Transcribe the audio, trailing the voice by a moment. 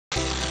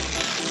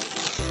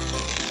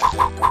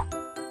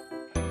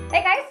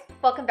Hey guys,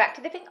 welcome back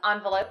to the Pink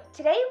Envelope.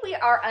 Today we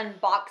are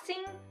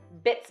unboxing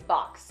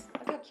BitsBox.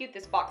 Look how cute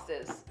this box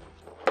is.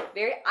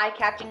 Very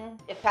eye-catching.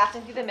 If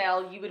passing through the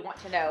mail, you would want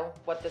to know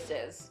what this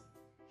is.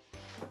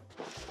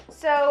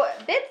 So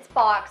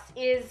BitsBox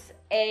is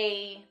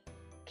a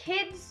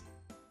kids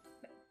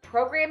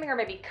programming or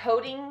maybe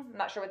coding, I'm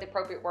not sure what the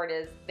appropriate word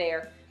is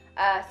there,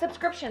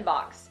 subscription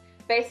box.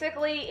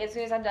 Basically, as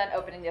soon as I'm done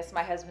opening this,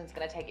 my husband's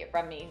going to take it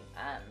from me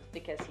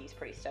because he's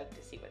pretty stoked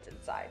to see what's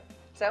inside.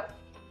 So,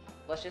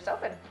 let's just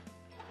open.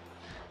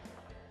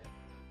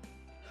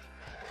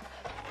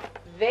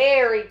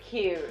 Very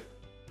cute.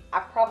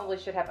 I probably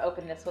should have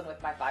opened this one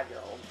with my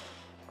 5-year-old.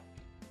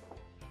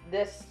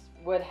 This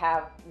would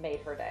have made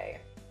her day.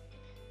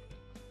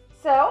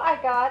 So, I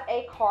got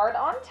a card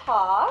on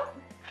top.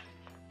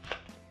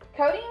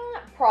 Coding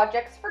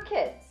projects for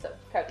kids. So,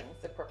 coding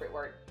is the appropriate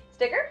word.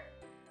 Sticker.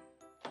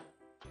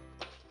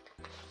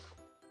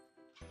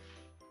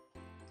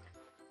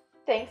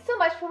 Thanks so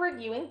much for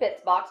reviewing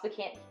BitsBox. We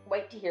can't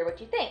wait to hear what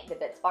you think. The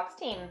BitsBox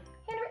team.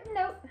 Handwritten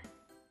note.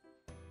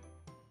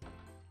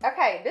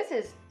 Okay, this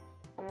is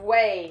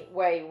way,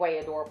 way, way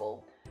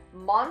adorable.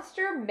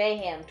 Monster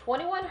Mayhem.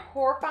 21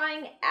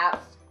 horrifying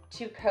apps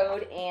to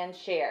code and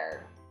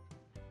share.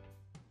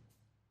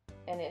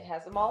 And it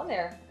has them all in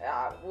there.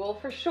 We'll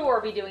for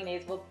sure be doing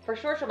these. We'll for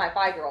sure show my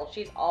 5-year-old.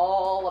 She's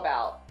all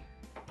about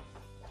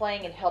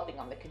playing and helping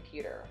on the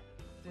computer.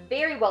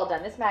 Very well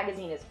done. This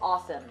magazine is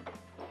awesome.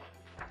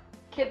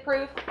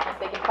 Kid-proof.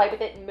 They can play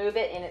with it and move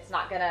it and it's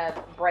not going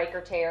to break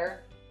or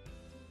tear.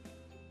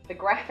 The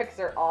graphics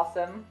are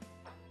awesome.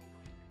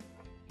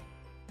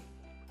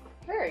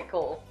 Very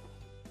cool.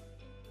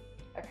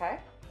 Okay.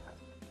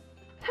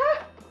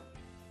 Ha!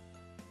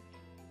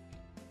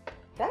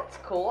 That's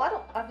cool.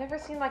 I've never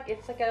seen like,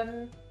 it's like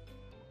a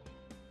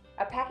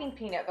packing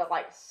peanut, but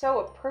like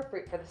so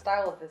appropriate for the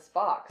style of this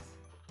box.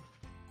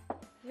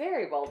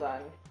 Very well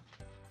done.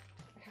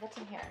 Okay, what's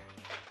in here?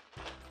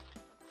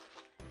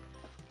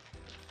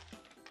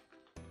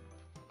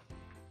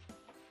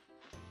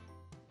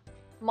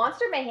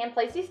 Monster Mayhem,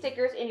 place these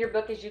stickers in your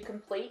book as you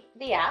complete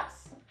the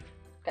apps.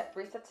 Got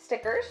 3 sets of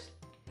stickers.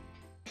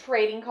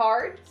 Trading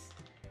cards.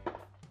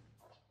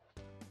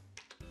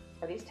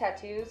 Are these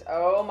tattoos?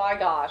 Oh my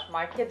gosh,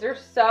 my kids are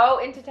so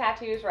into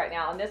tattoos right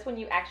now. And this one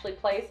you actually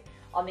place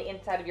on the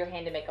inside of your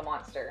hand to make a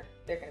monster.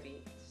 They're gonna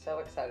be so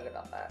excited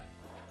about that.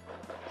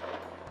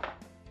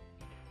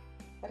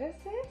 What is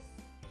this?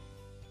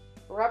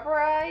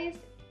 Rubberized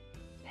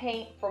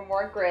paint for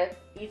more grip.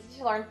 Easy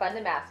to learn, fun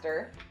to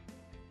master.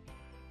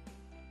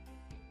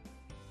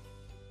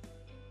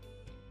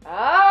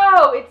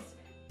 Oh, it's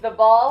the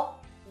ball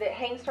that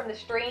hangs from the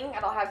string. I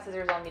don't have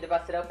scissors on me to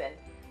bust it open.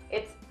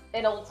 It's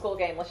an old school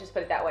game, let's just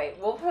put it that way.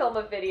 We'll film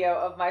a video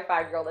of my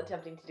 5-year-old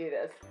attempting to do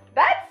this.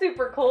 That's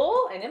super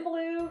cool. And in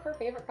blue, her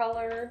favorite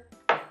color.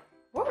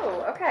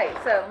 Whoa, okay,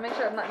 so make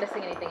sure I'm not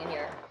missing anything in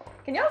here.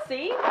 Can y'all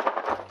see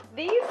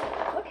these?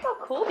 Look how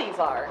cool these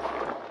are.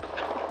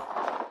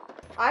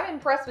 I'm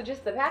impressed with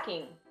just the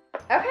packing.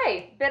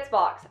 Okay,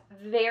 BitsBox,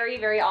 very,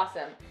 very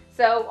awesome.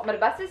 So I'm gonna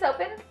bust this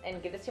open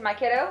and give this to my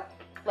kiddo.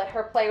 Let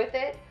her play with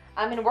it.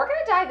 And we're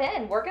gonna dive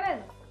in. We're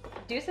gonna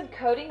do some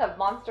coding of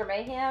Monster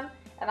Mayhem,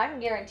 and I can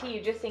guarantee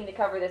you just seeing the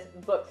cover of this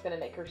book's gonna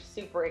make her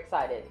super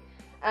excited.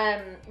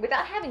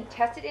 Without having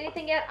tested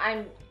anything yet,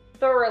 I'm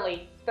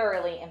thoroughly,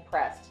 thoroughly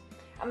impressed.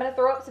 I'm gonna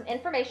throw up some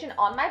information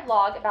on my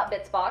blog about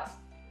BitsBox,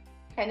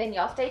 and then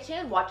y'all stay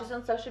tuned. Watch us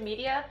on social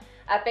media.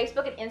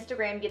 Facebook and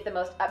Instagram get the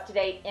most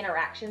up-to-date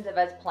interactions of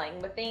us playing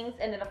with things,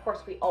 and then of course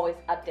we always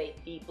update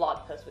the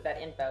blog post with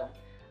that info.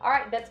 All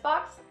right,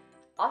 BitsBox,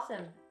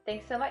 awesome.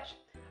 Thanks so much.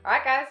 All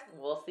right, guys,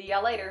 we'll see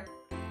y'all later.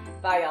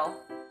 Bye, y'all.